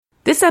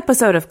This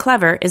episode of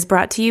Clever is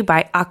brought to you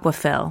by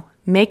Aquafil,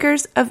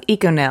 makers of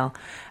EcoNil,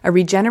 a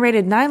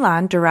regenerated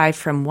nylon derived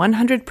from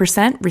 100%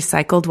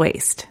 recycled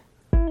waste.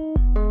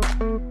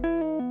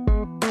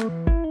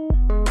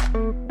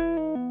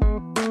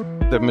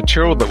 The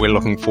material that we're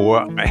looking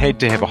for had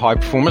to have a high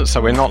performance, so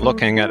we're not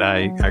looking at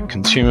a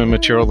consumer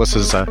material. This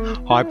is a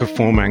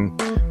high-performing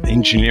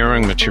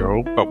engineering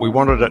material, but we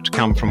wanted it to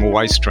come from a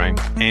waste stream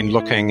and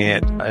looking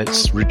at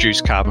its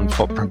reduced carbon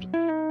footprint.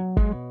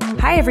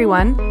 Hi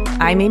everyone,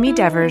 I'm Amy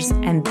Devers,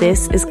 and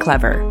this is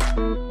Clever.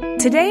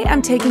 Today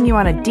I'm taking you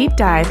on a deep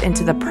dive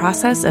into the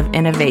process of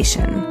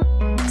innovation.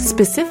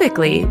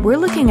 Specifically, we're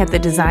looking at the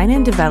design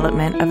and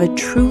development of a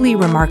truly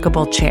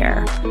remarkable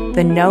chair,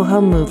 the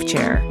NoHo Move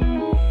Chair.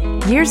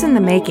 Years in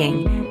the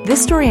making,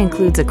 this story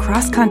includes a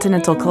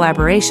cross-continental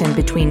collaboration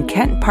between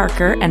Kent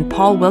Parker and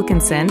Paul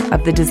Wilkinson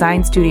of the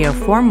design studio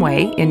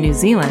Formway in New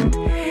Zealand,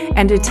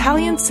 and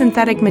Italian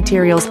synthetic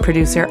materials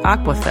producer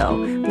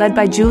Aquafil, led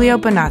by Giulio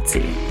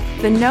Bonazzi.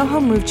 The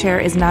NoHo Move Chair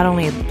is not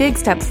only a big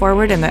step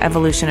forward in the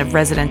evolution of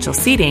residential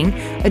seating,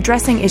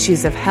 addressing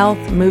issues of health,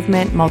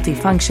 movement,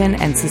 multifunction,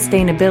 and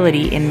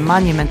sustainability in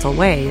monumental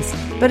ways,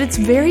 but its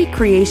very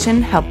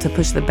creation helped to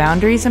push the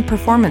boundaries and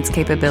performance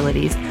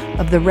capabilities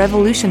of the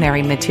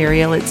revolutionary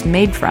material it's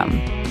made from.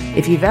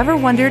 If you've ever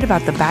wondered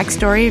about the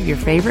backstory of your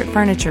favorite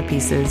furniture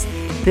pieces,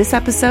 this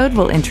episode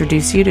will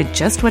introduce you to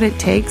just what it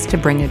takes to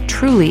bring a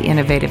truly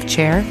innovative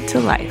chair to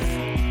life.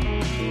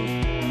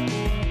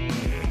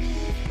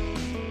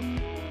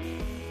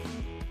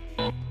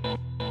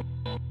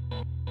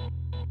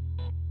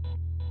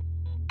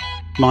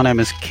 My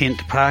name is Kent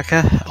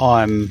Parker.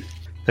 I'm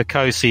the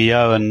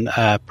co-CEO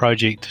and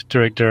project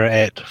director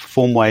at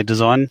Formway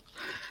Design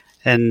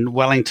in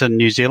Wellington,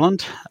 New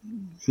Zealand.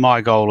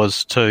 My goal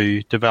is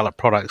to develop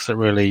products that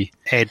really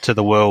add to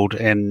the world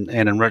and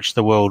enrich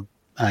the world,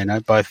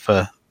 both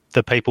for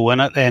the people in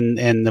it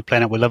and the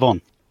planet we live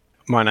on.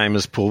 My name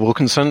is Paul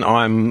Wilkinson.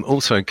 I'm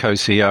also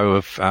co-CEO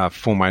of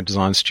Formway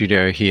Design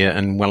Studio here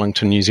in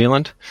Wellington, New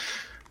Zealand.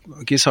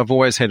 I guess I've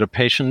always had a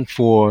passion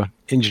for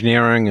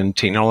engineering and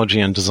technology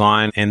and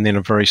design, and then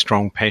a very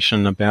strong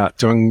passion about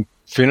doing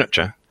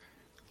furniture.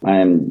 I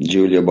am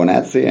Giulio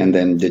Bonazzi, and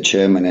I'm the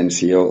chairman and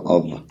CEO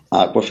of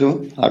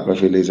Aquafil.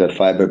 Aquafil is a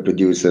fiber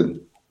producer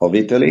of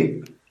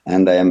Italy,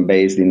 and I am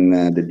based in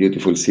the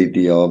beautiful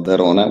city of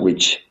Verona,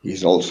 which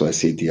is also a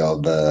city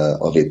of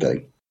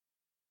Italy.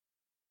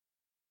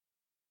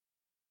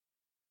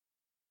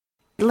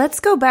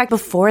 Let's go back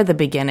before the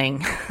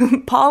beginning.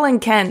 Paul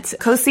and Kent,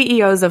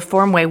 co-CEOs of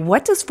Formway.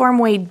 What does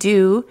Formway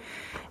do,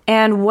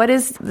 and what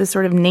is the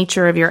sort of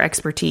nature of your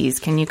expertise?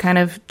 Can you kind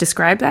of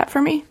describe that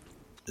for me?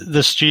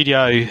 The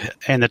studio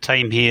and the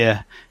team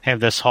here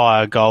have this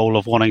higher goal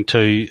of wanting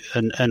to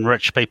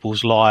enrich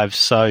people's lives.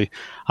 So,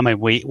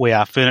 we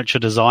are furniture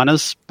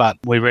designers, but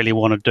we really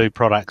want to do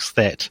products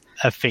that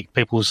affect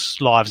people's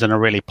lives in a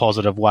really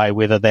positive way,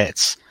 whether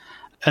that's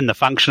in the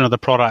function of the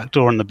product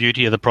or in the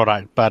beauty of the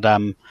product, but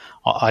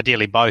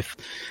ideally both.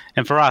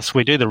 And for us,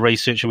 we do the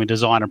research and we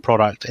design a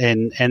product,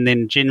 and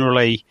then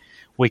generally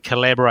we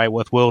collaborate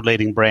with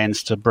world-leading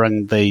brands to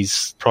bring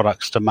these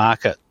products to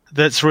market.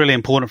 That's really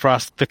important for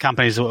us. The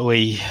companies that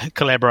we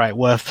collaborate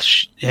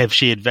with have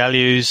shared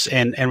values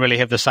and really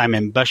have the same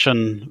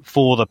ambition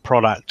for the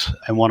product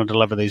and want to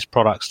deliver these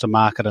products to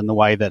market in the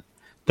way that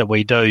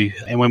we do.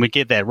 And when we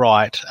get that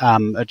right,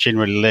 it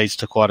generally leads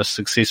to quite a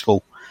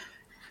successful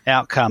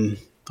outcome.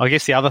 I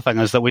guess the other thing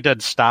is that we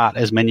did start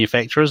as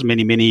manufacturers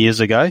many, many years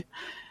ago.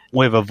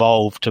 We've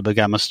evolved to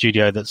become a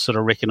studio that's sort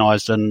of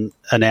recognised in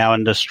our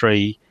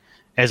industry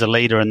as a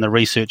leader in the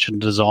research and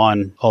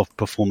design of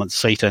performance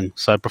seating.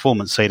 So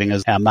performance seating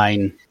is our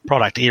main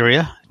product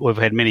area. We've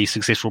had many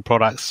successful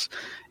products,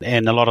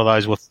 and a lot of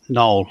those with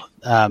Knoll.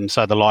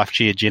 So the Life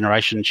Chair,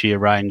 Generation Chair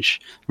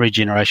range,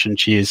 regeneration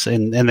chairs,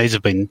 and these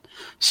have been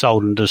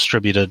sold and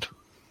distributed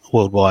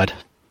worldwide.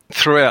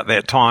 Throughout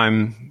that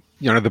time,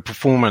 the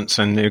performance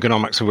and the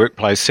ergonomics of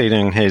workplace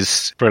seating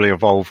has really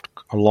evolved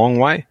a long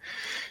way,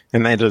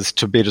 and that is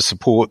to better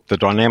support the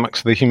dynamics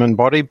of the human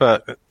body.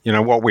 But,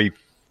 what we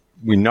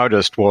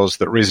noticed was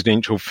that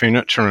residential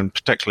furniture and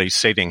particularly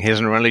seating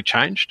hasn't really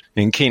changed.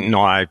 And Kent and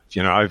I,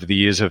 over the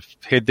years have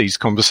had these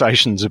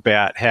conversations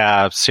about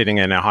how seating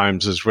in our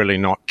homes is really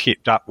not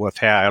kept up with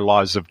how our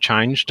lives have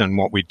changed and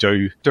what we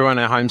do in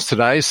our homes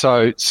today.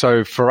 So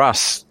for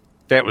us,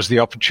 that was the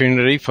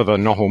opportunity for the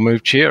NoHo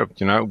Move Chair.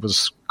 It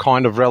was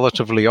kind of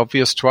relatively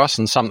obvious to us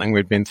and something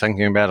we'd been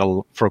thinking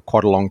about for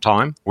quite a long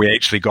time. We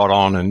actually got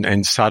on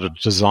and started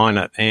to design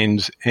it.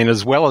 And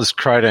as well as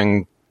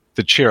creating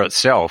the chair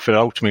itself, it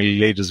ultimately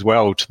led as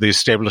well to the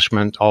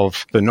establishment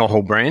of the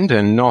NoHo brand.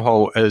 And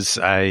NoHo is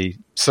a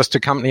sister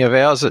company of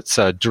ours. It's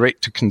a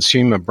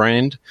direct-to-consumer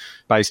brand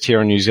based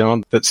here in New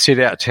Zealand that set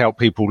out to help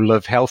people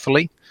live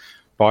healthily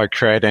by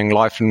creating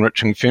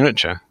life-enriching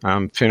furniture,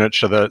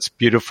 furniture that's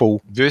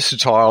beautiful,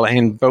 versatile,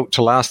 and built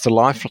to last a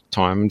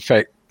lifetime. In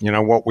fact,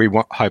 what we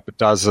hope it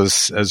does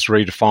is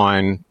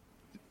redefine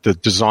the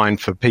design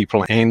for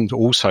people and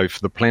also for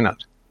the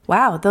planet.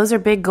 Wow, those are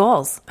big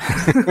goals.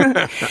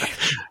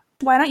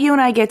 Why don't you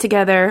and I get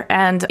together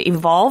and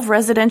evolve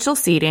residential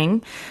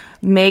seating,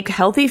 make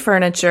healthy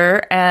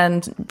furniture,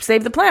 and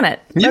save the planet?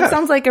 Yeah. That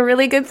sounds like a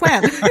really good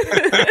plan.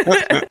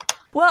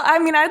 Well, I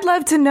mean, I'd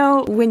love to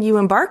know, when you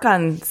embark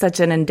on such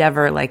an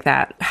endeavor like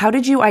that, how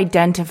did you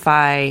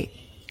identify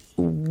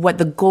what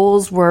the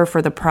goals were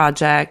for the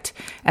project,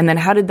 and then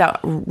how did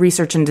that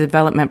research and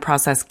development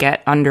process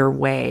get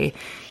underway?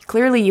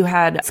 Clearly, you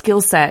had a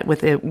skill set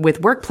with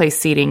workplace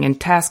seating and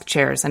task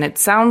chairs, and it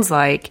sounds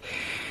like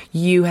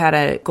you had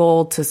a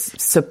goal to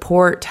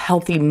support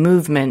healthy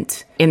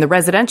movement in the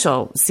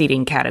residential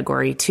seating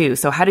category too.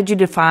 So how did you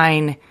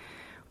define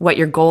what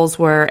your goals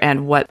were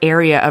and what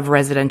area of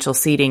residential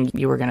seating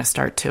you were going to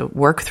start to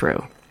work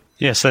through?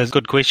 Yes, that's a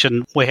good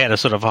question. We had a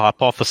sort of a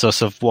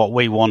hypothesis of what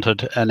we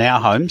wanted in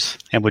our homes,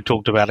 and we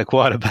talked about it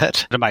quite a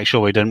bit to make sure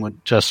we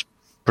didn't just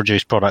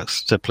produce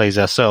products to please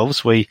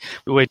ourselves. We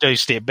do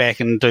step back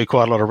and do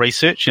quite a lot of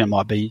research. It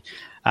might be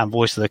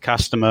voice of the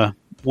customer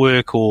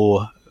work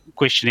or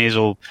questionnaires,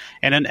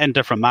 and in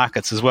different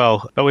markets as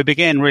well. But we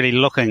began really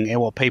looking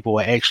at what people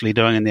were actually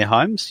doing in their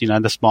homes.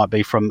 This might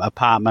be from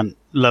apartment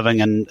living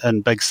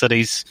in big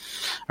cities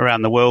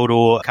around the world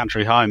or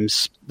country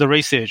homes. The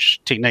research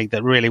technique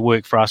that really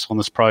worked for us on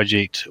this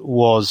project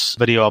was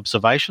video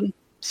observation.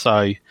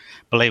 So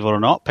believe it or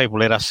not, people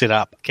let us set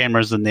up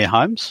cameras in their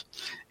homes,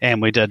 and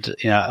we did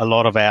a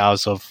lot of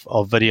hours of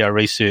video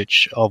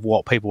research of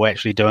what people were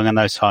actually doing in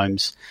those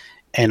homes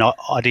and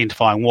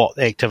identifying what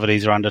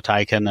activities are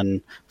undertaken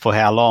and for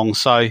how long.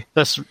 So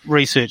this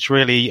research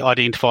really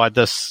identified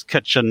this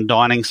kitchen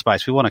dining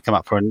space. We want to come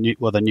up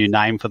with a new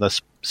name for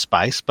this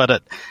space,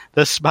 but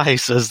this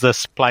space is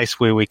this place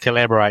where we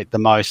collaborate the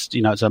most.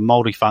 It's a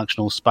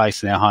multifunctional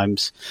space in our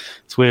homes.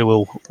 It's where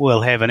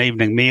we'll have an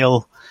evening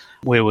meal,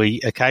 where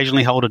we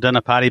occasionally hold a dinner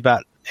party,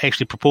 but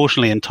actually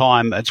proportionally in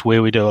time, it's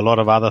where we do a lot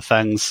of other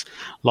things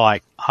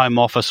like home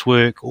office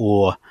work,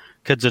 or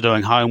kids are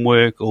doing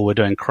homework, or we're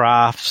doing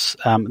crafts.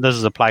 This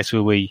is a place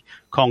where we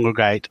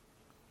congregate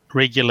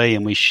regularly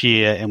and we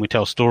share and we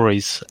tell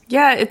stories.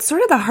 Yeah, it's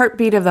sort of the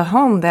heartbeat of the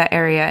home, that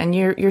area. And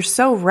you're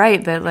so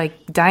right that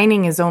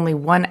dining is only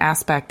one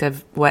aspect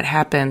of what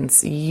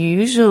happens.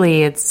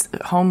 Usually it's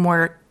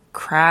homework,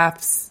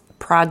 crafts,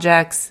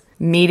 projects,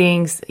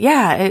 meetings.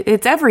 Yeah,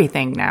 it's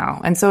everything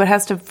now. And so it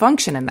has to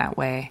function in that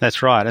way.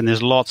 That's right. And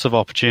there's lots of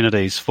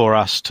opportunities for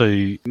us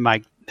to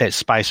make that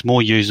space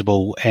more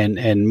usable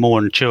and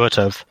more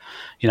intuitive,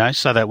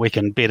 so that we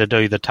can better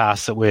do the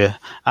tasks that we're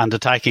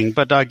undertaking.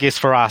 But I guess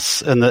for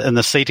us in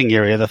the seating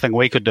area, the thing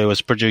we could do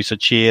is produce a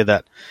chair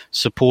that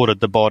supported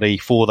the body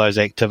for those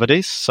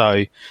activities.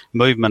 So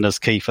movement is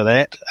key for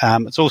that.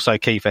 It's also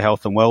key for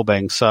health and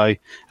well-being. So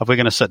if we're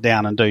going to sit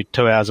down and do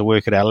 2 hours of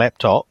work at our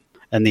laptop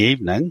in the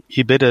evening,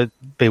 you better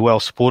be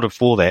well supported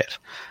for that.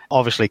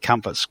 Obviously,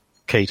 comfort's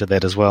key to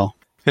that as well.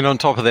 And on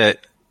top of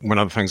that, one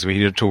of the things we're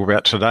here to talk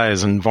about today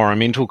is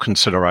environmental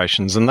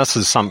considerations. And this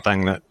is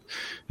something that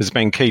has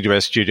been key to our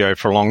studio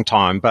for a long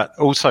time, but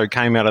also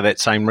came out of that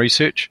same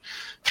research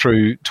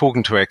through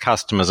talking to our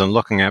customers and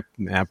looking at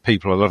how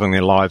people are living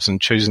their lives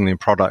and choosing their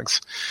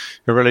products.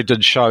 It really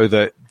did show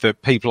that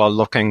people are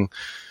looking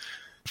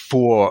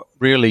for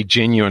really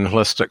genuine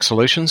holistic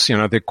solutions.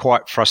 They're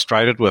quite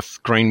frustrated with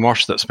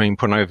greenwash that's been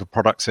put over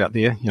products out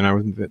there,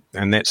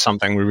 and that's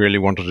something we really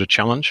wanted to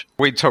challenge.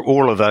 We took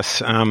all of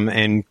this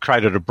and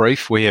created a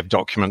brief. We have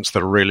documents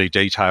that are really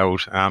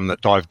detailed,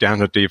 that dive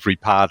down into every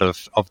part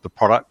of the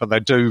product, but they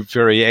do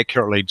very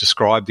accurately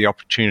describe the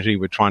opportunity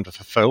we're trying to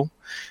fulfill,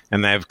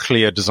 and they have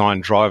clear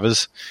design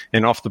drivers.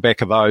 And off the back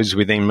of those,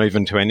 we then move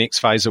into our next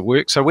phase of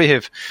work. So we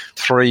have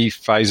 3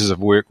 phases of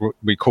work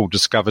we call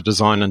Discover,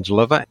 Design and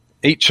Deliver.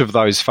 Each of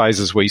those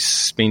phases we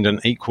spend an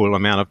equal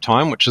amount of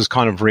time, which is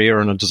kind of rare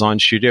in a design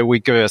studio. We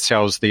give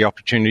ourselves the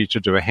opportunity to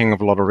do a hang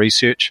of a lot of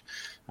research,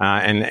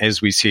 and as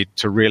we said,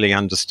 to really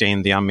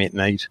understand the unmet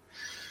need.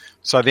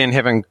 So then,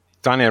 having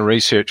done our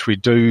research, we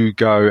do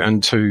go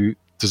into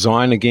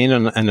design again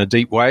in a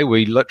deep way.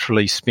 We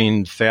literally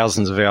spend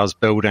thousands of hours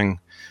building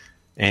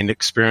and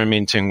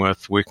experimenting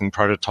with working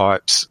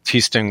prototypes,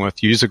 testing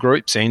with user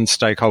groups and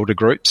stakeholder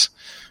groups,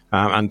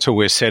 until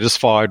we're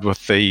satisfied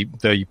with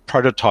the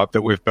prototype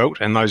that we've built.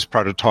 And those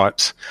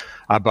prototypes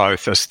are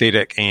both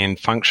aesthetic and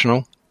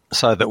functional,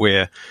 so that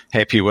we're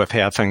happy with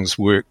how things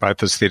work,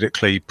 both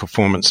aesthetically,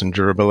 performance and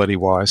durability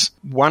wise.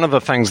 One of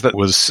the things that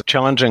was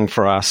challenging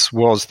for us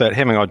was that,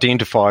 having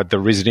identified the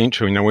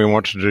residential, we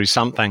wanted to do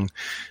something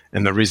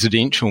in the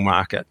residential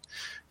market.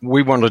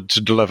 We wanted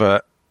to deliver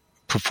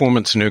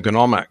performance and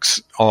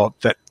ergonomics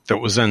that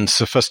was in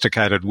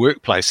sophisticated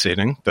workplace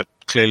setting that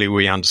clearly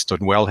we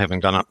understood well, having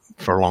done it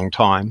for a long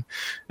time,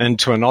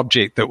 into an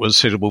object that was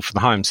suitable for the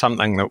home,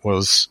 something that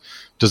was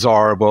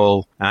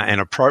desirable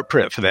and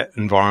appropriate for that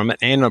environment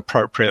and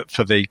appropriate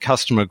for the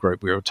customer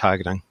group we were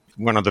targeting.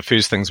 One of the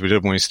first things we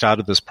did when we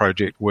started this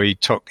project, we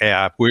took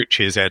our work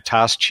chairs, our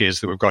task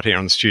chairs that we've got here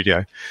in the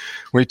studio,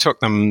 we gave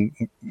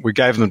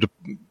them to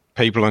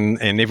people,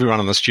 and everyone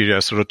in the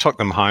studio sort of took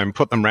them home,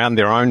 put them around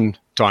their own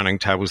dining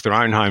tables, their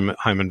own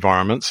home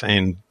environments.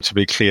 And to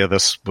be clear,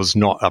 this was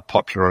not a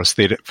popular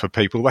aesthetic for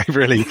people. They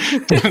really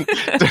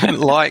didn't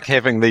like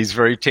having these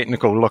very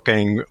technical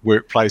looking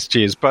workplace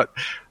chairs. But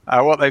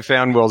what they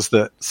found was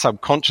that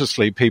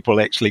subconsciously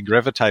people actually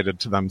gravitated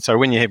to them. So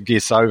when you have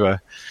guests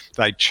over,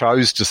 they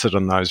chose to sit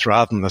in those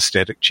rather than the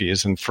static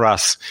chairs. And for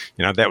us,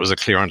 that was a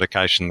clear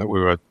indication that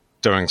we were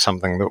doing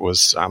something that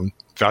was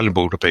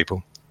valuable to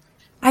people.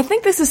 I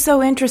think this is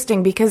so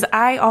interesting because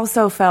I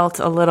also felt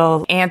a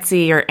little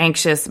antsy or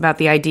anxious about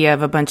the idea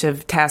of a bunch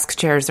of task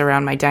chairs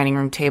around my dining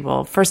room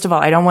table. First of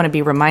all, I don't want to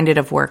be reminded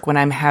of work when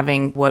I'm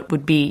having what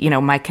would be,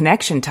 my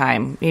connection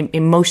time,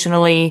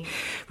 emotionally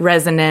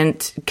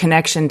resonant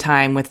connection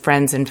time with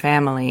friends and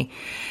family.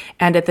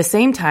 And at the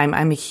same time,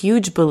 I'm a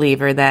huge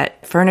believer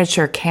that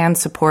furniture can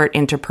support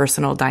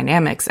interpersonal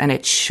dynamics, and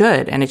it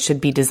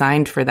should be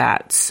designed for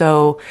that.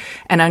 So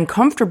an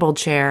uncomfortable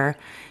chair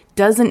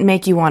doesn't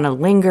make you want to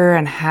linger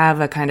and have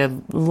a kind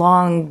of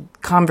long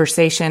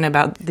conversation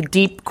about the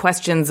deep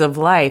questions of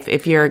life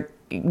if you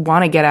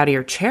want to get out of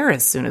your chair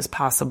as soon as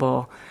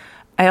possible.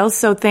 I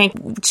also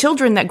think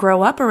children that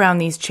grow up around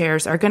these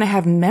chairs are going to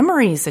have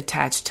memories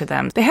attached to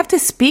them. They have to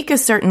speak a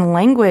certain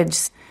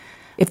language.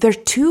 If they're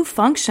too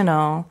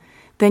functional,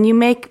 then you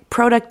make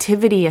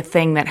productivity a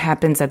thing that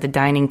happens at the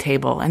dining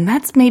table, and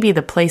that's maybe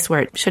the place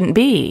where it shouldn't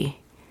be.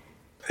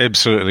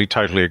 Absolutely,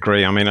 totally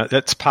agree. I mean,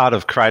 it's part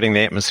of creating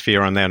the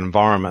atmosphere in that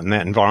environment, and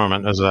that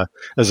environment is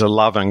a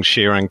loving,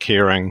 sharing,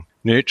 caring,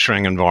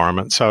 nurturing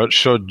environment. So it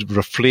should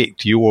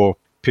reflect your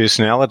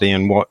personality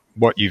and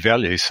what you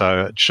value.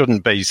 So it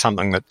shouldn't be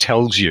something that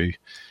tells you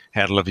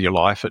how to live your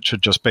life. It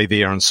should just be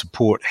there and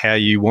support how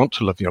you want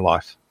to live your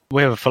life.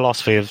 We have a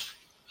philosophy of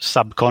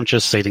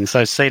subconscious seating.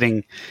 So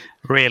seating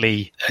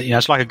really,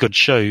 it's like a good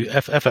shoe.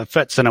 If it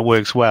fits and it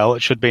works well,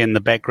 it should be in the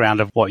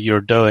background of what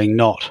you're doing,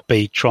 not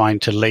be trying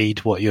to lead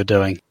what you're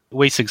doing.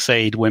 We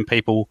succeed when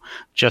people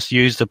just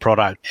use the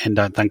product and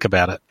don't think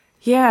about it.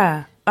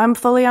 Yeah, I'm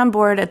fully on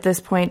board at this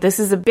point. This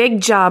is a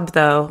big job,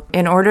 though.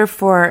 In order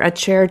for a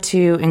chair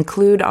to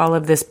include all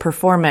of this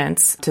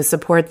performance, to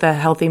support the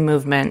healthy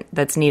movement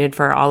that's needed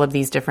for all of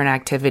these different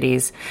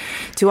activities,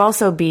 to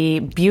also be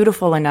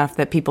beautiful enough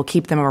that people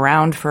keep them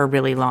around for a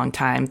really long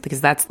time, because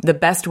that's the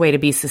best way to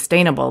be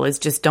sustainable, is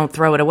just don't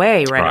throw it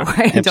away right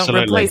away. Don't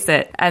replace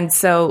it. And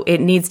so it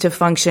needs to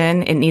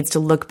function. It needs to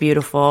look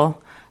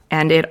beautiful.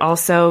 And it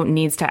also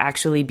needs to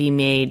actually be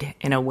made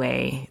in a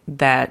way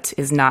that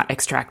is not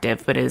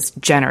extractive, but is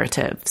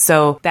generative.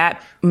 So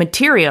that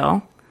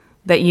material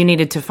that you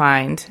needed to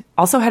find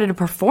also had to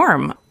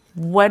perform.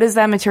 What does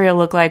that material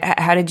look like?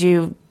 How did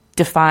you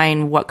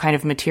define what kind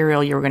of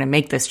material you were going to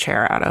make this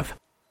chair out of?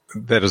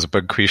 That is a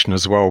big question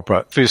as well.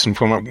 But first and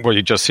foremost, what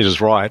you just said is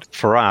right.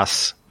 For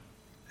us,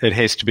 it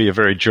has to be a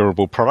very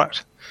durable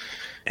product.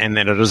 And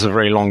that it is a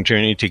very long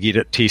journey to get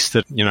it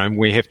tested.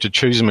 We have to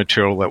choose a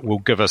material that will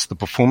give us the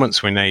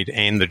performance we need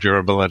and the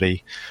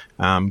durability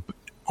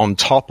on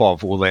top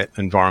of all that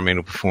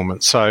environmental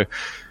performance. So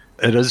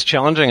it is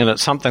challenging, and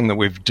it's something that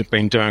we've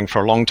been doing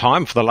for a long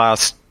time. For the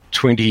last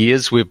 20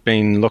 years, we've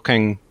been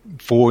looking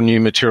for new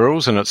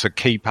materials, and it's a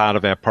key part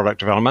of our product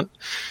development.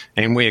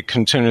 And we're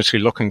continuously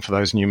looking for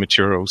those new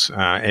materials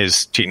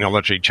as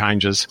technology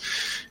changes.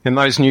 And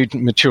those new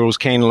materials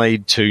can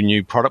lead to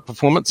new product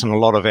performance, and a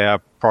lot of our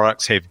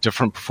products have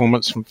different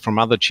performance from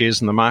other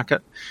chairs in the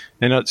market.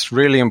 And it's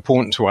really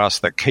important to us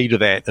that key to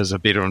that is a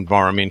better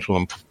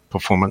environmental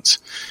performance.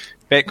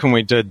 Back when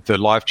we did the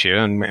Life Chair,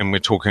 and we're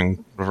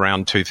talking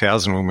around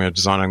 2000 when we were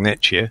designing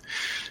that chair,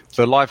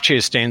 the Life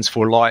Chair stands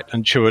for light,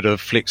 intuitive,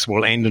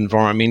 flexible, and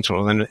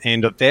environmental.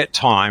 And at that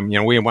time,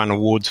 we won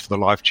awards for the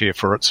Life Chair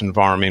for its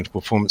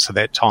environmental performance at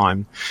that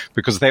time,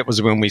 because that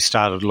was when we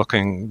started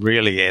looking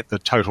really at the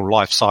total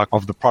life cycle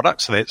of the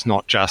product. So that's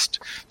not just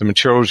the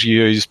materials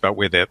used, but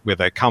where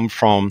they come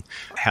from,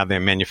 how they're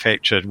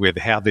manufactured,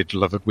 how they're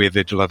delivered, where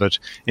they're delivered,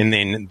 and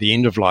then the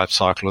end of life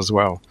cycle as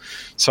well.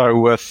 So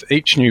with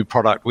each new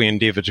product, we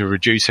endeavour to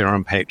reduce our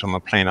impact on the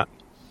planet.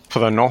 For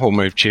the Noho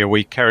Move chair,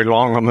 we carried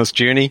along on this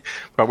journey,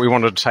 but we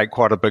wanted to take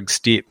quite a big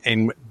step,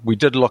 and we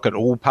did look at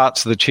all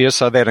parts of the chair.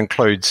 So that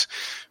includes,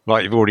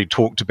 like you've already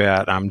talked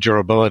about,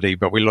 durability,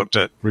 but we looked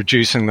at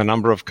reducing the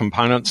number of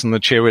components in the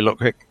chair. We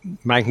looked at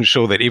making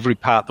sure that every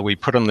part that we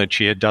put in the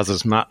chair does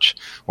as much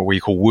what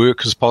we call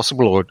work as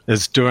possible, or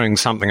is doing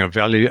something of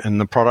value in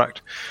the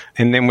product.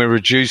 And then we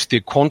reduced the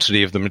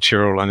quantity of the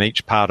material in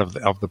each part of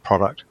the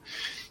product.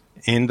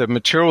 And the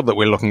material that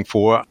we're looking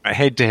for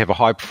had to have a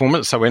high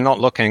performance. So we're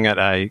not looking at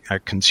a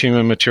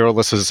consumer material.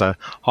 This is a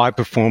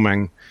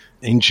high-performing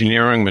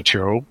engineering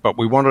material, but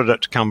we wanted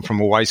it to come from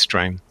a waste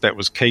stream. That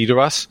was key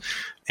to us,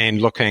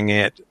 and looking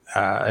at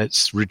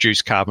its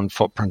reduced carbon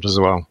footprint as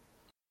well.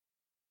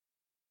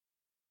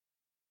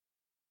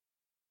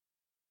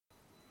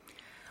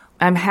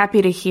 I'm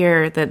happy to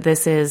hear that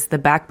this is the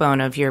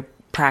backbone of your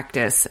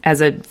practice.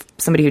 As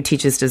somebody who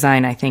teaches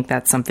design, I think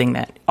that's something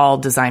that all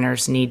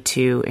designers need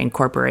to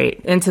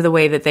incorporate into the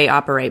way that they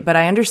operate. But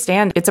I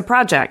understand it's a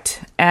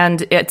project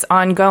and it's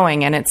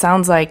ongoing, and it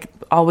sounds like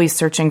always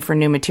searching for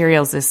new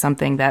materials is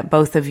something that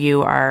both of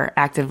you are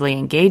actively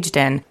engaged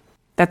in.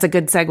 That's a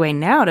good segue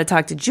now to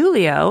talk to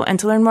Giulio and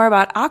to learn more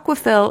about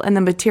Aquafil and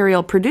the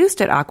material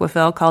produced at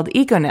Aquafil called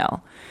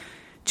EcoNil.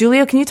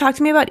 Giulio, can you talk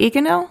to me about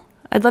EcoNil?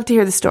 I'd love to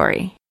hear the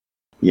story.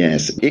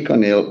 Yes,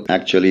 EcoNil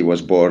actually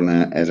was born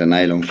as a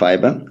nylon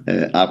fiber.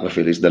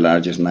 Aquafil is the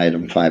largest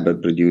nylon fiber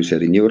producer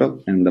in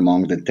Europe and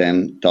among the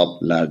 10 top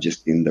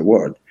largest in the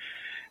world.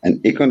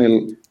 And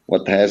EcoNil,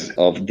 what has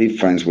of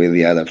difference with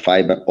the other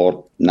fiber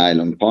or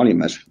nylon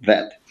polymers,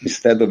 that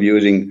instead of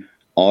using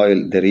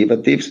oil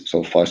derivatives,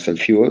 so fossil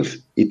fuels,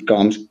 it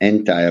comes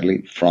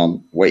entirely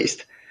from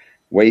waste.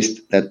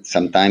 Waste that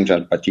sometimes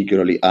are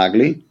particularly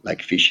ugly,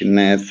 like fishing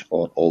nets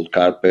or old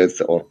carpets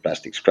or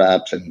plastic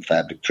scraps and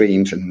fabric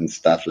trims and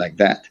stuff like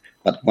that.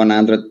 But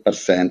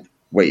 100%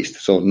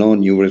 waste, so no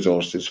new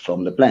resources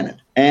from the planet.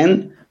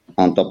 And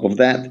on top of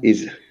that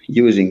is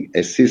using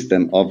a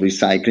system of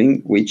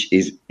recycling which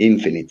is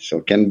infinite,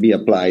 so can be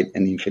applied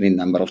an infinite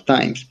number of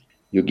times.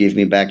 You give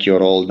me back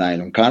your old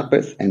nylon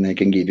carpet and I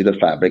can give you the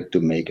fabric to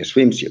make a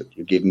swimsuit.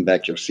 You give me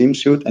back your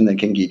swimsuit and I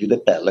can give you the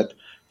pellet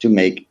to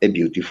make a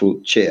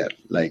beautiful chair,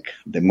 like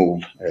the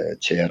Move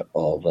chair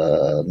of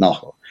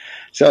Noho.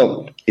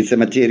 So it's a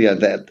material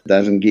that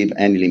doesn't give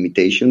any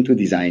limitation to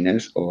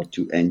designers or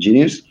to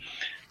engineers,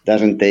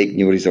 doesn't take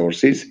new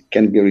resources,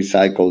 can be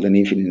recycled an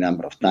infinite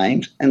number of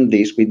times, and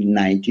this with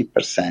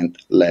 90%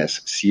 less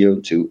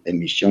CO2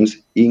 emissions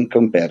in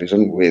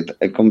comparison with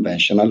a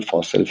conventional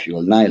fossil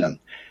fuel nylon.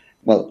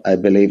 Well, I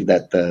believe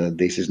that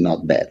this is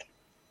not bad.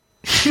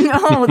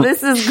 No,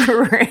 this is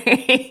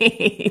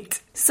great.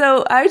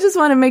 So I just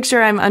want to make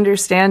sure I'm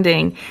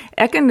understanding.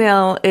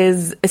 EcoNil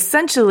is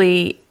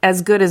essentially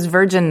as good as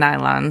virgin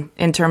nylon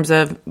in terms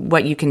of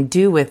what you can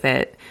do with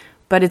it,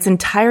 but it's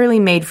entirely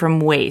made from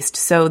waste.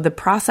 So the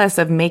process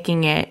of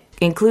making it,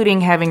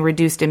 including having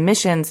reduced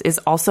emissions, is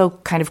also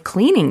kind of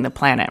cleaning the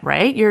planet,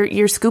 right?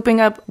 You're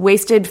scooping up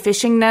wasted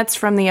fishing nets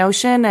from the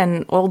ocean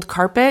and old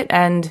carpet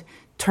and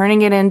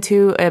turning it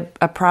into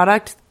a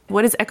product.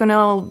 What is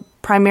EcoNil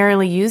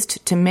primarily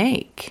used to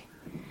make?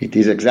 It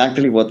is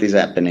exactly what is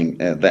happening,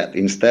 that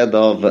instead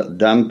of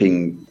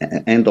dumping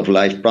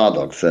end-of-life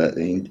products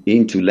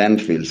into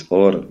landfills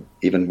or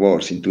even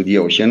worse, into the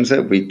oceans,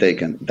 we take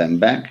them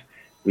back,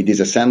 we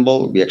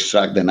disassemble, we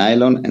extract the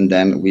nylon, and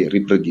then we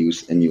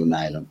reproduce a new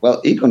nylon.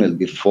 Well, EcoNil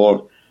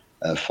before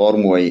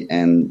Formway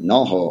and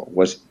Noho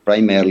was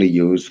primarily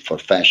used for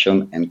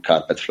fashion and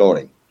carpet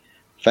flooring.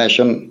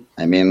 Fashion,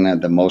 I mean,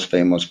 the most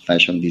famous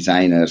fashion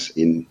designers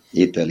in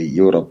Italy,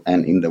 Europe,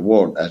 and in the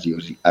world are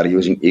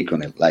using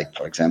EcoNil, like,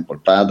 for example,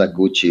 Prada,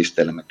 Gucci,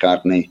 Stella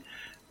McCartney,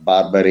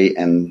 Burberry,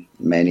 and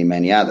many,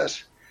 many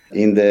others.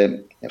 In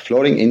the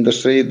flooring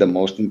industry, the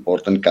most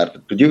important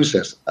carpet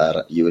producers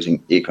are using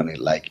EcoNil,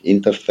 like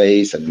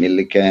Interface and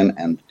Milliken,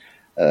 and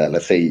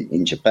let's say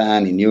in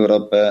Japan, in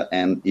Europe,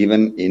 and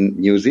even in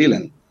New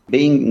Zealand.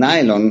 Being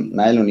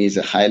nylon is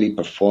a highly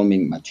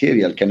performing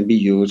material, can be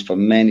used for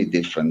many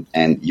different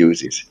end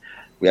uses.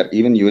 We are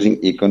even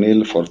using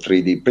EcoNil for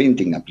 3D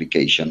printing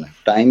application.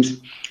 Times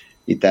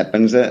it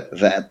happens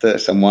that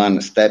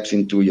someone steps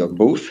into your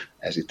booth,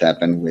 as it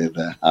happened with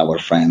our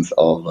friends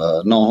of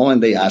Noho,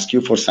 and they ask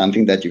you for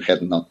something that you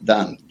had not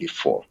done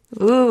before.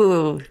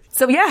 Ooh.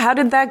 So yeah, how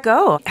did that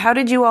go? How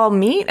did you all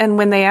meet? And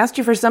when they asked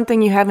you for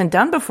something you haven't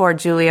done before,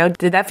 Giulio,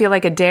 did that feel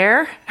like a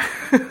dare?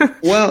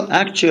 Well,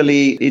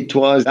 actually, it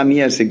was some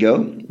years ago.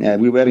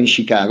 We were in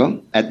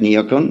Chicago at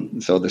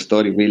Neocon. So the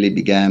story really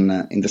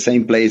began in the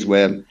same place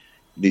where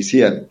this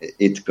year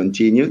it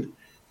continued.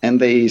 And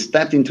they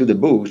stepped into the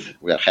booth.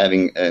 We are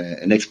having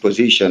an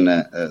exposition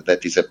that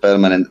is a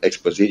permanent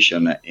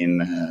exposition in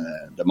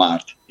the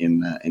Mart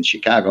in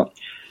Chicago.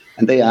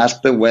 And they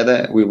asked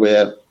whether we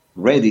were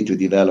ready to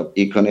develop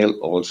EcoNil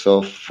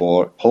also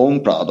for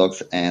home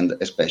products and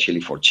especially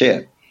for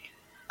chair.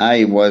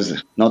 I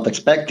was not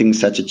expecting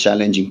such a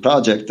challenging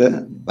project,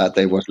 but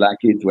I was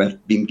lucky to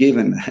have been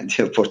given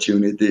the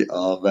opportunity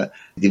of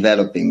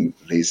developing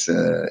this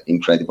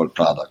incredible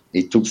product.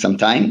 It took some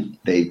time.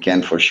 They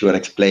can for sure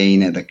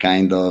explain the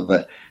kind of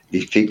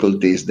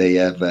difficulties they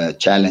have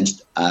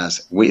challenged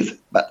us with.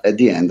 But at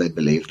the end, I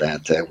believe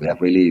that we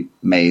have really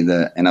made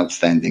an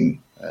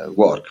outstanding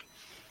work.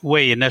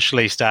 We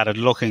initially started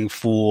looking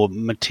for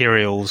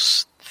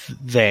materials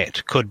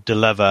that could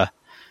deliver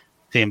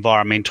the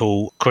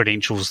environmental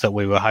credentials that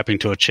we were hoping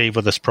to achieve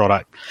with this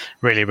product,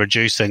 really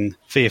reducing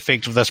the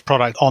effect of this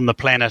product on the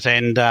planet.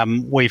 And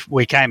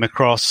we came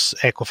across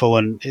Aquafil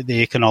and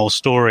the EcoNil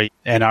story.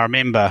 And I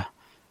remember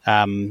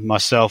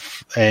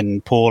myself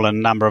and Paul and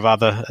a number of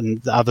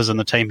others in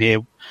the team here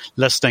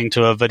listening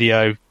to a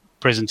video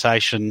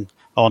presentation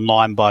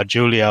online by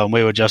Giulio, and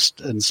we were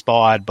just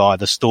inspired by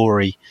the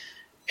story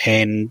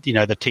and, you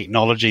know, the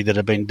technology that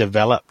had been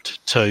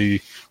developed to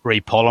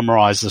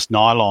repolymerize this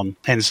nylon.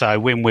 And so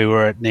when we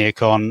were at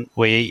Neocon,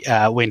 we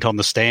went on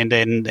the stand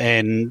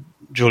and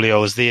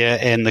Giulio was there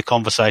and the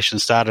conversation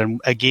started.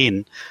 And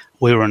again,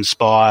 we were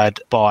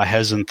inspired by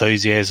his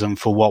enthusiasm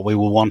for what we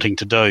were wanting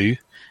to do.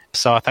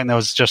 So I think that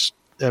was just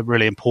a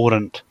really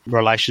important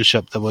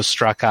relationship that was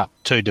struck up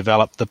to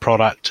develop the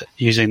product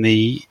using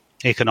the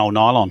Econol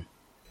nylon.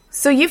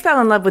 So you fell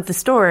in love with the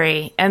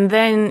story, and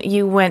then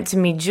you went to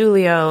meet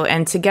Giulio,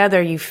 and together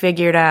you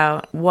figured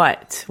out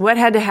what? What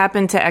had to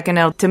happen to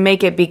Econol to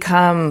make it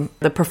become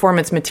the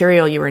performance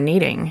material you were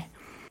needing?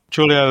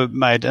 Giulio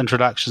made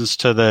introductions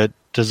to the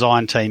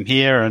design team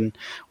here, and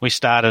we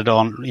started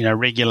on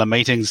regular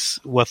meetings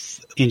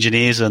with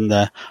engineers and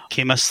the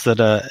chemists that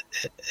are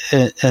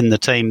in the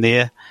team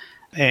there,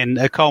 and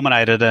it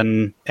culminated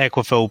in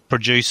Aquafil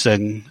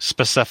producing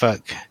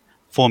specific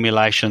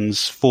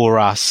formulations for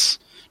us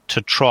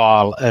to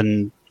trial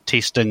in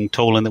testing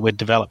tooling that we'd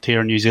developed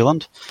here in New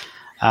Zealand.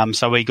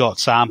 So we got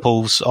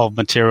samples of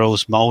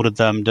materials, moulded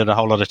them, did a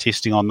whole lot of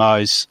testing on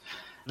those.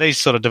 These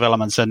sort of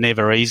developments are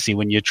never easy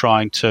when you're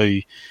trying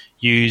to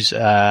use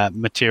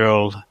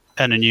material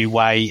in a new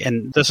way.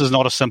 And this is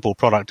not a simple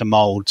product to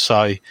mould.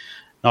 So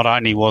not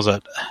only was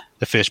it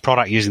the first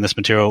product using this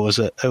material,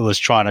 it was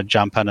trying to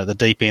jump in at the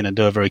deep end and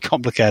do a very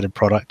complicated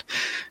product.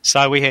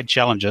 So we had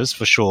challenges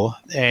for sure.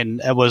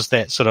 And it was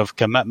that sort of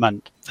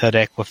commitment that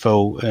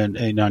Aquafil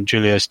and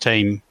Giulio's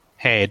team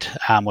had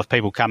with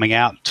people coming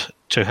out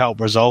to help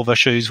resolve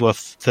issues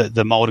with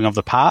the moulding of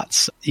the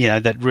parts,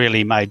 that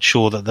really made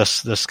sure that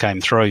this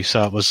came through.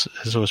 So it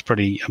was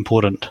pretty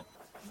important.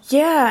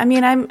 Yeah, I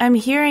mean, I'm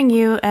hearing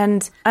you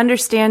and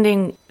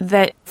understanding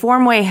that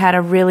Formway had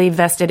a really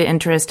vested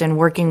interest in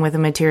working with a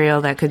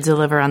material that could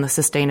deliver on the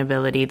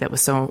sustainability that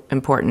was so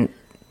important.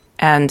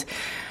 And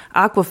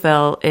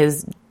Aquafil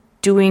is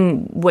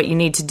doing what you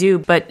need to do,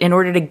 but in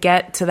order to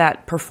get to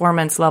that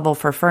performance level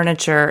for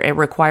furniture, it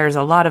requires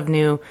a lot of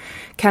new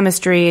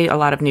chemistry, a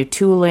lot of new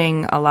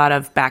tooling, a lot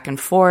of back and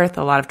forth,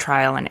 a lot of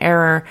trial and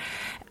error.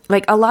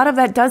 Like, a lot of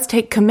that does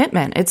take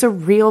commitment. It's a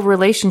real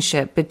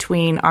relationship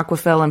between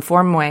Aquafil and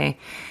Formway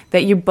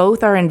that you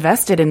both are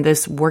invested in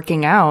this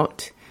working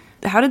out.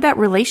 How did that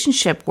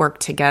relationship work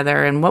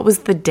together, and what was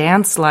the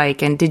dance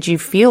like, and did you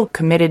feel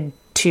committed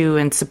to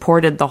and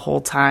supported the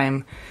whole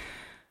time?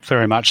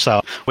 Very much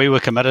so. We were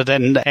committed,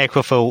 and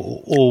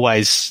Aquafil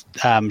always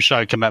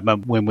showed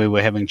commitment when we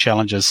were having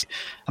challenges.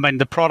 I mean,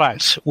 the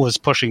product was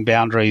pushing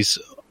boundaries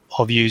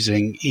of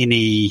using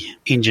any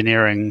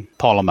engineering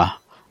polymer.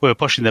 We were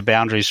pushing the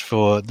boundaries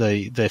for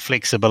the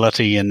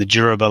flexibility and the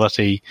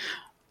durability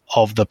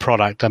of the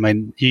product. I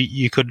mean,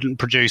 you couldn't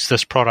produce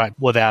this product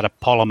without a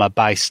polymer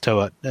base to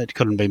it. It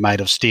couldn't be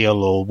made of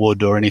steel or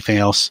wood or anything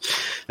else.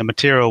 The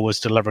material was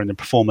delivering the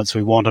performance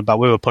we wanted, but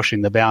we were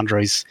pushing the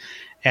boundaries,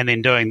 and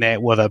then doing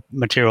that with a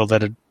material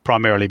that had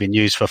primarily been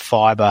used for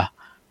fibre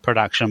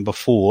production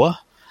before.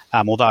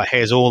 Although it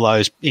has all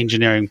those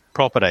engineering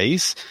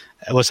properties,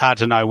 it was hard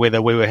to know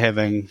whether we were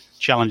having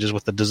challenges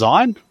with the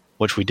design,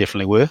 which we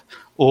definitely were,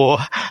 or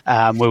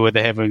we were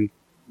having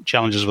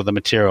challenges with the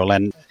material.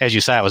 And as you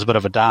say, it was a bit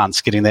of a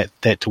dance getting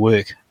that to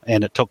work,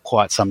 and it took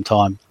quite some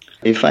time.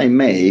 If I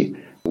may,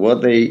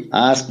 what they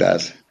asked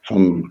us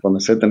from a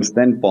certain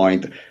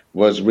standpoint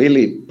was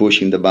really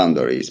pushing the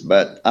boundaries.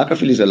 But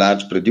Aquafil is a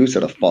large producer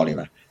of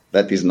polymer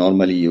that is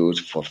normally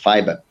used for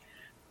fiber.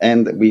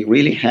 And we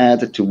really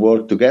had to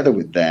work together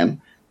with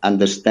them,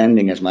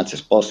 understanding as much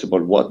as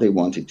possible what they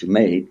wanted to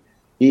make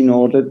in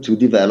order to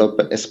develop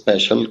a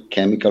special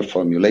chemical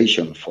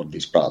formulation for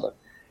this product.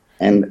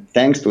 And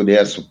thanks to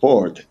their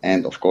support,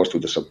 and of course to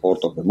the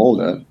support of the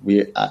molder,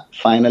 we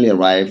finally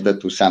arrived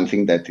to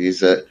something that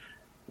is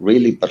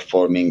really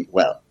performing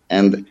well.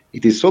 And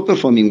it is so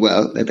performing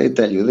well that I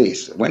tell you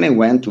this. When I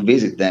went to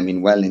visit them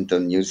in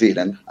Wellington, New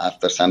Zealand,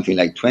 after something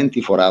like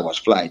 24 hours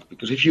flight,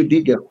 because if you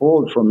dig a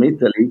hole from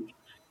Italy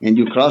and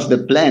you cross the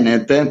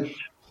planet,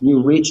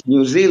 you reach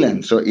New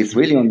Zealand. So it's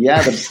really on the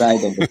other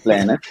side of the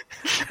planet.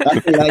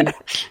 Something like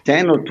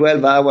 10 or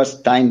 12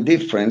 hours time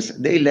difference.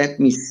 They let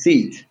me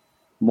sit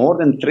more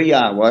than 3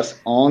 hours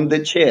on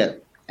the chair.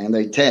 And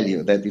I tell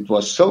you that it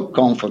was so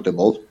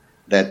comfortable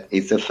that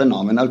it's a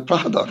phenomenal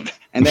product.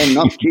 And I'm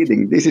not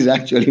kidding. This is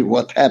actually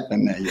what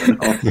happened,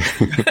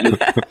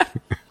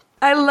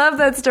 I love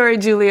that story,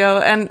 Giulio.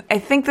 And I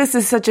think this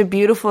is such a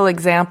beautiful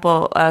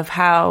example of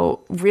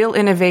how real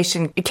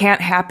innovation can't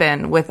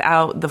happen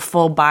without the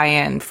full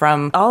buy-in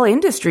from all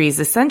industries,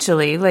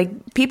 essentially.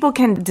 Like, people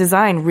can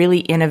design really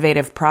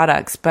innovative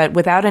products, but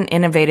without an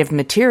innovative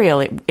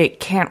material, it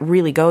can't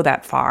really go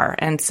that far.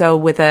 And so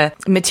with a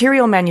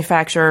material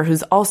manufacturer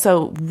who's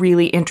also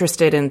really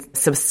interested in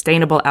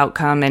sustainable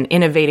outcome and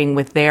innovating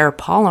with their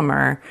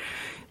polymer,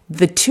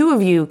 the two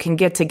of you can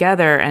get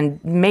together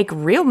and make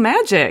real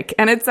magic.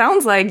 And it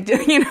sounds like,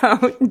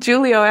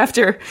 Giulio,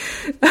 after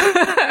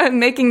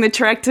making the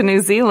trek to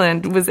New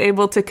Zealand, was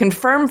able to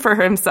confirm for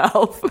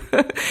himself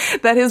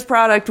that his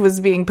product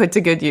was being put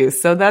to good use.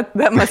 So that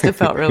must have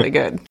felt really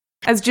good.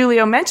 As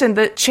Giulio mentioned,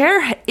 the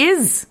chair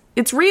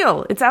it's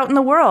real. It's out in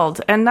the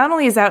world. And not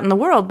only is it out in the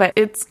world, but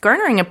it's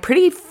garnering a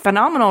pretty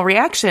phenomenal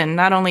reaction,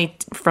 not only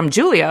from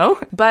Giulio,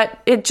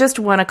 but it just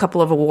won a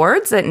couple of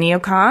awards at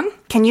NeoCon.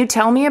 Can you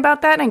tell me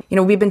about that? And,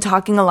 we've been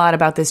talking a lot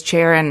about this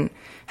chair and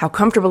how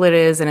comfortable it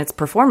is and its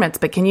performance,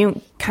 but can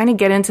you kind of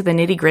get into the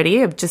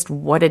nitty-gritty of just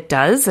what it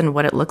does and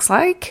what it looks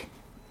like?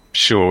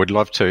 Sure, we'd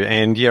love to.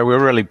 And yeah,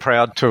 we're really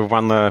proud to have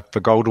won the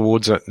Gold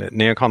Awards at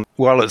Neocon.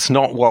 Well, it's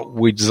not what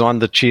we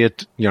designed the chair,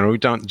 we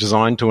don't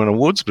design to win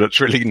awards, but it's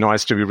really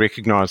nice to be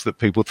recognised that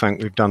people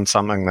think we've done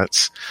something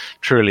that's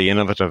truly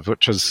innovative,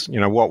 which is,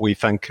 what we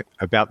think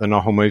about the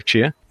Noho Move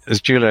chair. As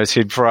Julio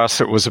said, for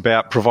us, it was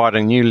about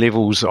providing new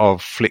levels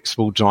of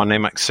flexible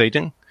dynamic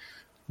seating,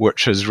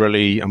 which is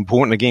really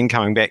important. Again,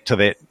 coming back to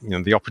that,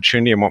 the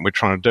opportunity and what we're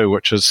trying to do,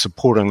 which is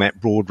supporting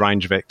that broad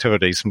range of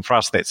activities. And for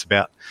us, that's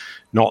about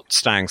not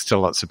staying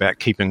still. It's about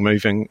keeping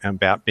moving,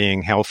 about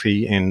being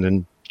healthy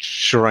and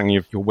ensuring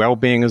your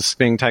well-being is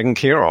being taken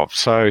care of.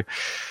 So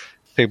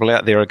people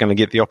out there are going to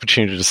get the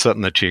opportunity to sit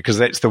in the chair, because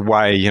that's the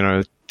way,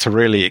 to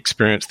really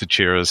experience the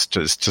chair is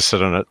to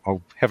sit in it.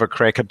 I'll have a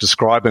crack at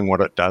describing what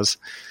it does.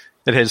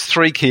 It has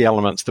three key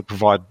elements that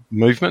provide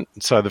movement.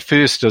 So the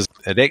first is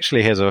it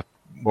actually has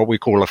what we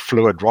call a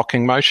fluid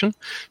rocking motion.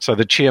 So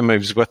the chair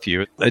moves with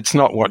you. It's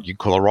not what you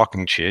call a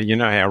rocking chair. You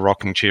know how a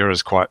rocking chair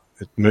is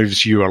it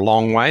moves you a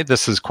long way.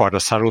 This is quite a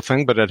subtle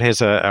thing, but it has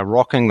a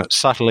rocking that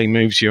subtly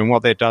moves you. And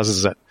what that does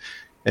is it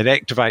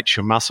activates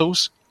your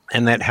muscles,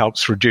 and that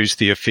helps reduce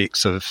the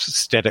effects of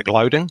static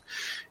loading.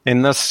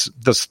 And this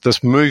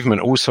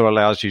movement also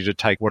allows you to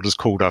take what is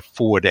called a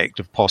forward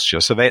active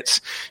posture. So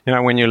that's,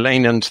 when you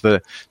lean into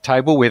the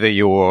table, whether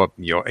you're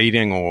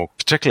eating, or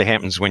particularly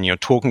happens when you're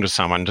talking to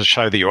someone, to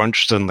show that you're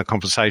interested in the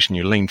conversation,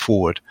 you lean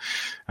forward,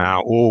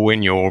 or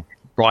when you're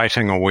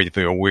writing or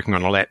whether you're working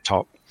on a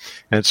laptop.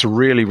 And it's a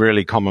really,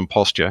 really common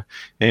posture.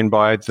 And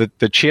by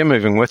the chair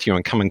moving with you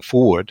and coming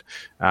forward,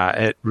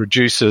 it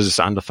reduces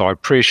under-thigh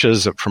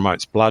pressures, it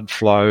promotes blood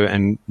flow,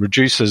 and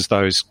reduces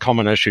those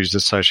common issues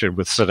associated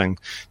with sitting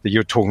that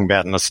you're talking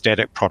about in a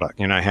static product.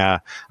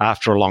 How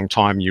after a long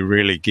time you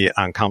really get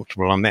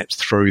uncomfortable, and that's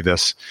through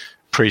this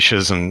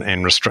pressures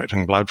and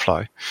restricting blood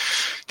flow.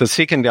 The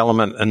second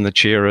element in the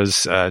chair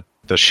is the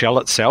shell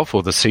itself,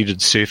 or the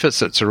seated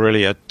surface. It's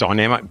really a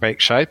dynamic back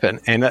shape,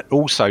 and it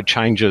also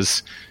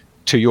changes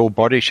to your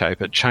body shape.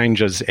 It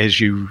changes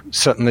as you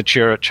sit in the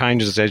chair. It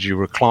changes as you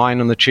recline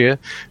in the chair.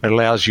 It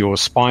allows your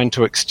spine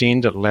to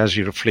extend. It allows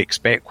you to flex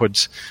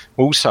backwards,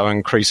 also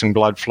increasing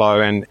blood flow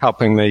and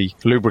helping the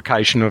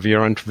lubrication of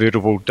your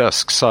intervertebral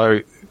disc.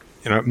 So,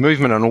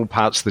 movement in all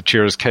parts of the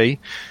chair is key.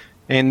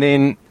 And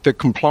then the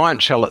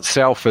compliant shell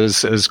itself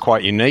is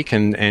quite unique,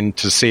 and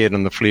to see it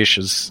in the flesh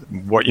is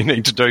what you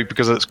need to do,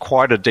 because it's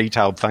quite a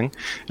detailed thing.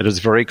 It is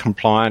very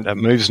compliant. It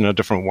moves in a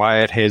different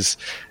way. It has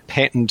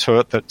pattern to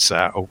it that's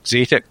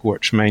auxetic,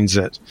 which means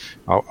that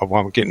I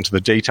won't get into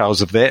the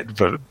details of that,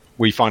 but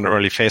we find it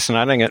really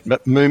fascinating.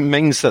 It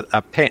means that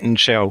a pattern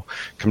shell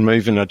can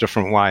move in a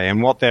different way.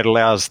 And what that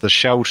allows the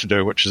shell to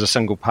do, which is a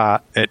single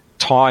part, it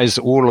ties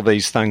all of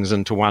these things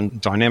into one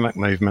dynamic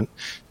movement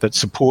that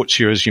supports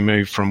you as you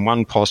move from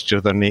one posture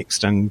to the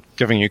next, and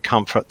giving you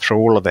comfort through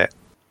all of that.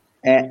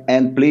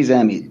 And please,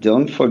 Amy,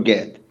 don't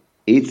forget,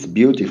 it's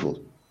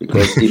beautiful.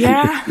 Because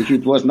if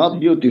it was not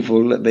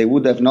beautiful, they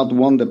would have not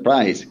won the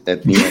prize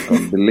at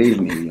Neocon,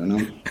 believe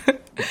me,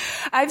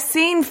 I've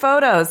seen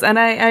photos, and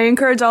I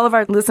encourage all of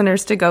our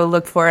listeners to go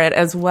look for it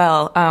as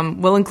well.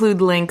 We'll include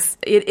links.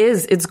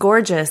 It's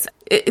gorgeous.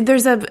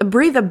 There's a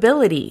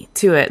breathability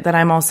to it that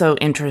I'm also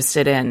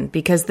interested in,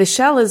 because the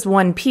shell is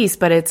one piece,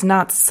 but it's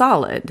not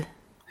solid.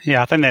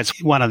 Yeah, I think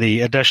that's one of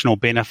the additional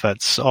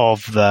benefits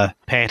of the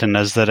pattern,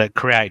 is that it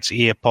creates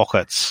air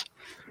pockets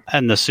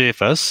in the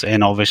surface,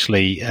 and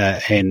obviously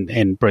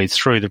and breathes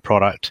through the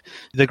product.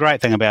 The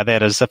great thing about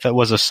that is, if it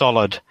was a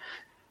solid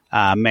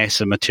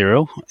massive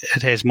material,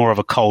 it has more of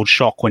a cold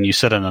shock when you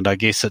sit in it. I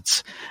guess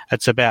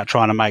it's about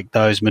trying to make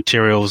those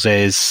materials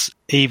as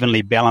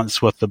evenly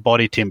balanced with the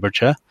body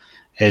temperature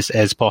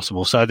as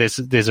possible. So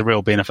there's a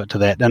real benefit to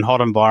that. In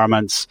hot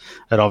environments,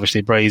 it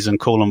obviously breathes. In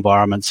cool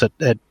environments,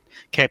 it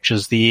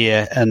captures the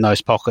air in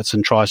those pockets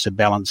and tries to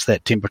balance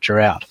that temperature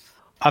out.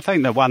 I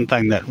think that one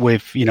thing that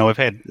we've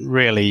had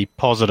really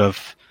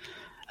positive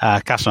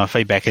customer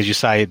feedback, as you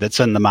say, that's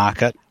in the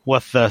market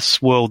with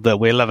this world that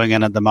we're living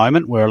in at the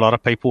moment, where a lot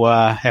of people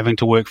are having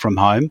to work from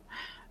home.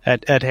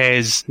 It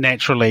has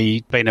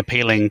naturally been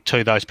appealing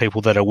to those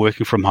people that are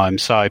working from home.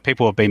 So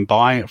people have been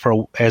buying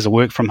it as a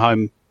work from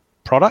home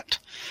product.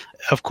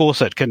 Of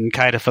course, it can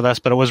cater for this,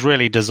 but it was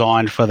really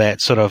designed for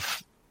that sort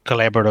of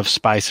collaborative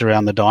space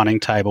around the dining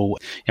table.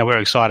 We're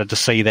excited to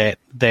see that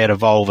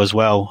evolve as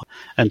well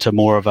into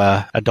more of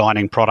a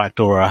dining product,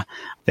 or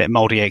that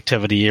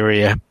multi-activity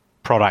area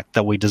product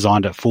that we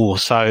designed it for.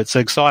 So it's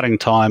an exciting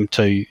time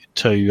to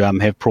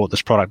have brought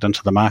this product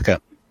into the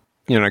market.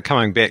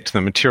 Coming back to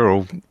the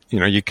material,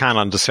 you can't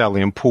undersell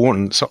the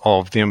importance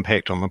of the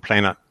impact on the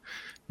planet,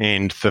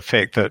 and the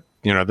fact that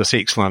this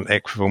excellent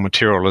Aquafil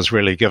material has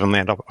really given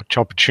that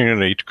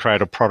opportunity to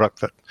create a product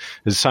that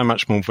is so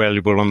much more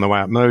valuable in the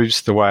way it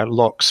moves, the way it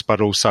looks,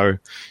 but also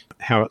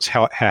how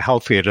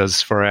healthy it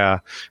is for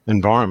our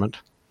environment.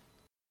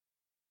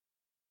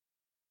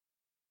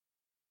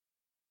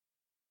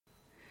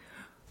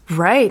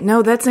 Right.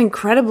 No, that's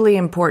incredibly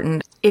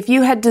important. If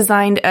you had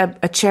designed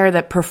a chair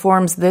that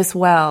performs this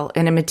well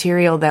in a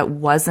material that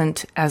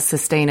wasn't as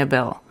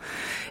sustainable,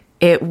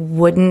 it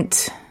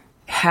wouldn't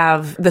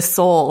have the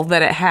soul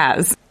that it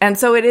has. And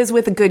so it is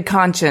with a good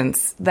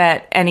conscience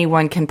that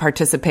anyone can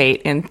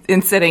participate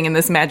in sitting in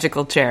this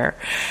magical chair.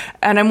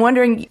 And I'm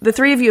wondering, the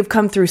three of you have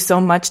come through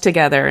so much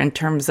together in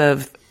terms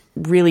of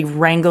really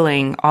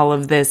wrangling all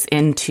of this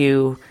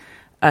into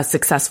a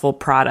successful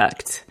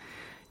product.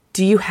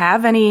 Do you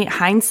have any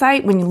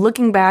hindsight when you're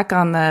looking back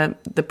on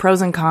the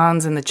pros and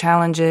cons and the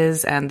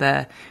challenges and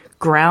the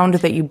ground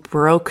that you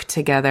broke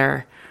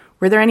together?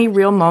 Were there any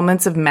real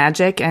moments of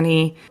magic,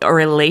 or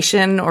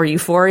elation or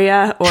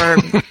euphoria or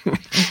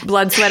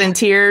blood, sweat, and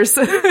tears?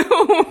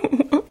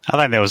 I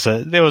think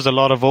there was a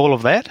lot of all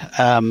of that.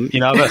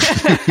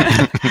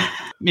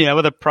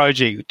 With a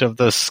project of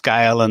this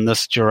scale and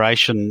this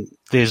duration,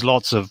 there's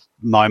lots of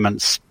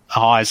moments,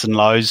 highs and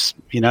lows,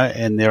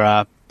 and there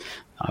are,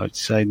 I would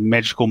say,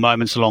 magical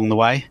moments along the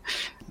way.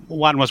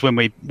 One was when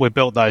we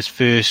built those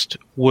first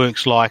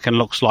works-like and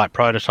looks-like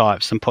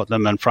prototypes and put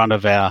them in front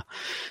of our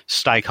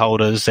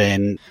stakeholders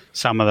and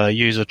some of the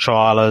user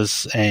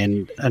trialers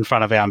and in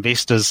front of our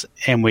investors,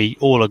 and we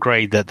all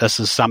agreed that this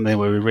is something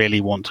we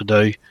really want to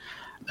do.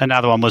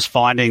 Another one was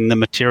finding the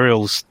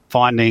materials,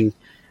 finding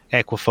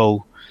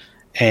Aquafil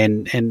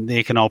and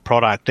the Econol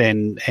product,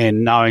 and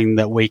knowing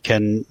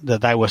that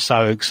they were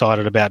so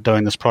excited about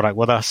doing this product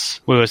with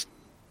us. We were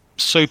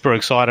super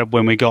excited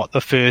when we got the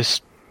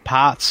first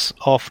parts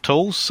off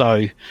tools.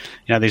 So,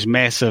 these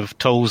massive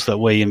tools that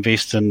we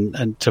invest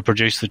in to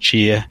produce the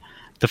chair.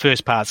 The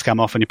first parts come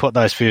off and you put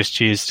those first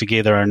chairs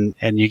together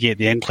and you get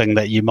the inkling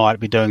that you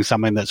might be doing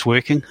something that's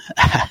working,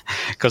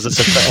 because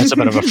it's a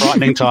bit of a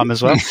frightening time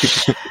as well.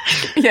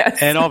 Yes.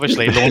 And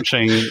obviously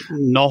launching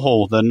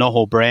Noho, the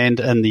Noho brand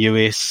in the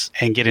US,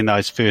 and getting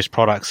those first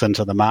products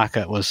into the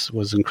market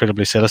was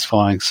incredibly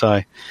satisfying. So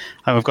I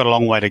think we've got a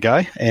long way to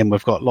go, and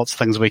we've got lots of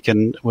things we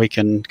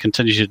can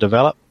continue to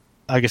develop.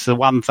 I guess the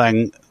one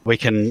thing we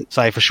can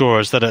say for sure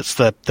is that it's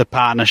the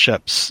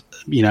partnerships,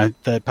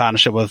 the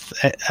partnership with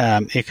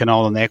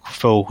Econol and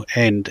Aquafil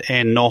and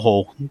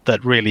Noho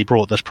that really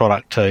brought this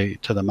product to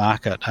the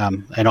market,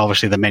 and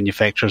obviously the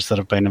manufacturers that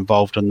have been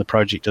involved in the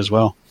project as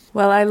well.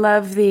 Well, I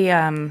love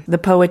the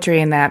poetry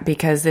in that,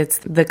 because it's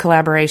the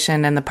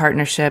collaboration and the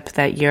partnership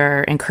that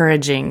you're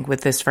encouraging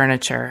with this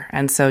furniture.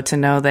 And so to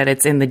know that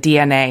it's in the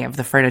DNA of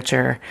the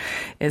furniture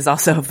is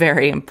also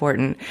very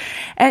important.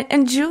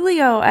 And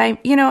Giulio,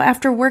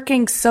 after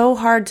working so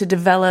hard to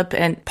develop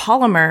a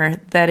polymer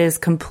that is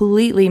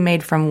completely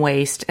made from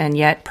waste and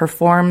yet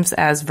performs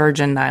as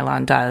virgin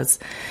nylon does,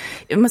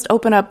 it must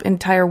open up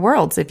entire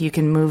worlds if you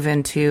can move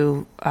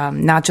into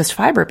not just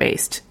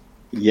fiber-based.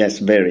 Yes,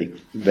 very,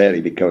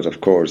 very, because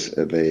of course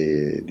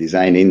the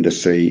design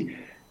industry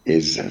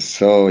is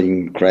so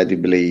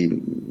incredibly,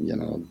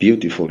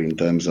 beautiful in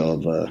terms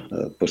of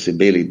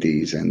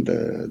possibilities and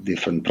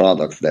different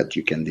products that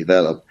you can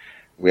develop.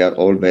 We are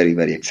all very,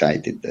 very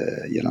excited,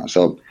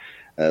 So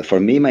for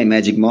me, my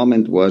magic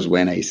moment was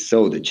when I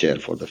saw the chair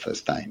for the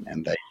first time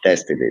and I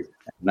tested it.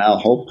 Now,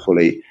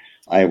 hopefully,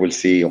 I will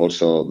see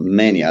also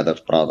many other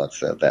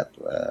products that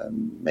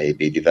may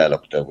be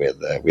developed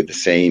with the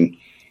same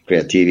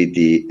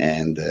creativity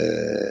and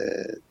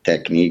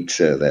techniques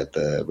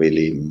that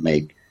really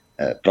make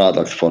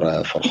products for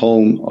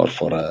home or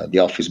for the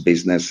office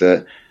business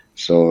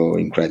so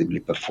incredibly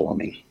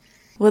performing.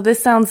 Well,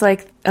 this sounds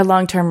like a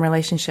long-term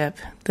relationship.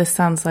 This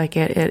sounds like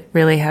it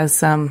really has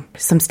some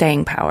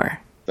staying power.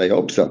 I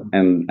hope so.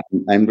 And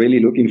I'm really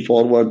looking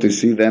forward to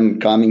see them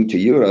coming to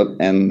Europe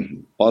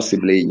and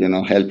possibly,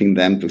 helping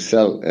them to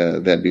sell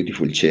their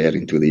beautiful chair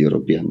into the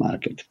European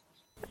market.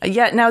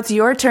 Yeah, now it's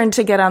your turn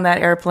to get on that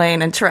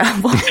airplane and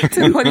travel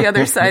to the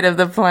other side of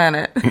the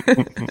planet.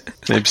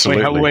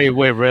 Absolutely.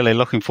 We're really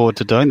looking forward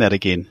to doing that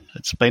again.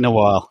 It's been a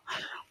while.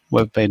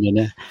 We've been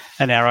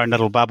in our own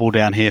little bubble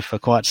down here for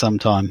quite some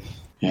time.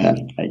 Yeah,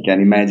 I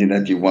can imagine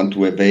that you want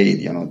to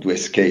evade, to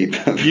escape.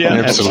 Yeah,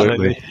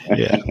 absolutely.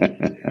 Yeah.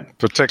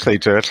 Particularly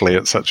to Italy.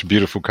 It's such a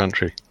beautiful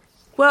country.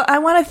 Well, I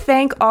want to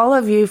thank all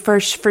of you for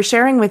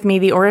sharing with me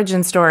the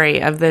origin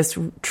story of this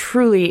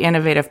truly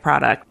innovative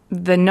product.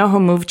 The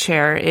Noho Move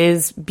chair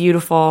is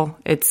beautiful.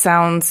 It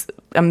sounds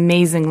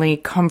amazingly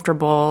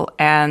comfortable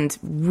and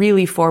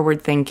really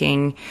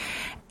forward-thinking.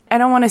 I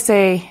don't want to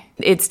say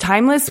it's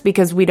timeless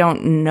because we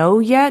don't know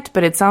yet,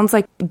 but it sounds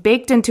like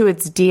baked into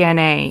its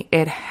DNA,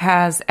 it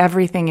has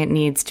everything it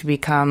needs to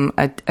become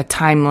a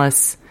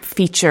timeless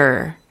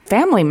feature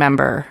family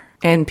member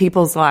in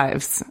people's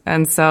lives.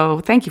 And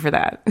so thank you for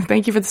that.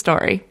 Thank you for the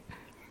story.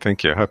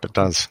 Thank you. I hope it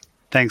does.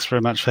 Thanks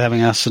very much for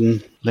having us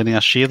and letting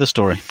us share the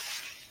story.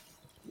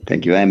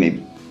 Thank you,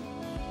 Amy.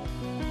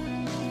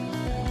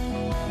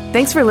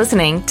 Thanks for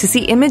listening. To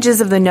see images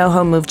of the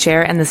Noho Move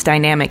chair and this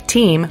dynamic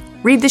team,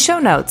 read the show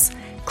notes.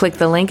 Click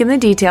the link in the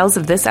details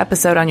of this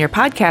episode on your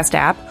podcast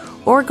app,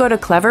 or go to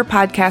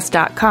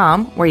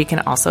cleverpodcast.com, where you can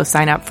also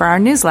sign up for our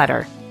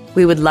newsletter.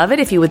 We would love it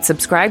if you would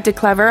subscribe to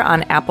Clever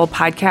on Apple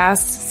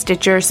Podcasts,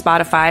 Stitcher,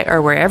 Spotify,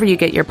 or wherever you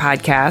get your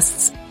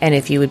podcasts. And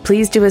if you would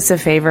please do us a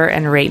favor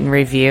and rate and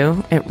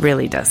review, it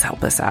really does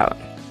help us out.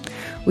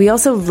 We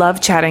also love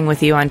chatting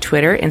with you on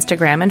Twitter,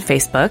 Instagram, and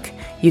Facebook.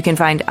 You can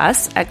find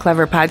us at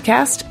Clever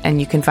Podcast, and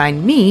you can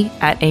find me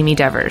at Amy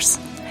Devers.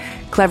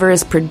 Clever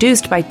is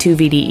produced by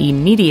 2VDE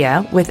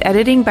Media, with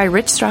editing by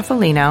Rich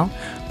Straffolino,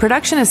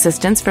 production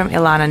assistance from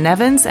Ilana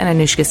Nevins and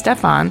Anushka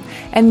Stefan,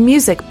 and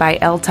music by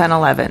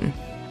L1011.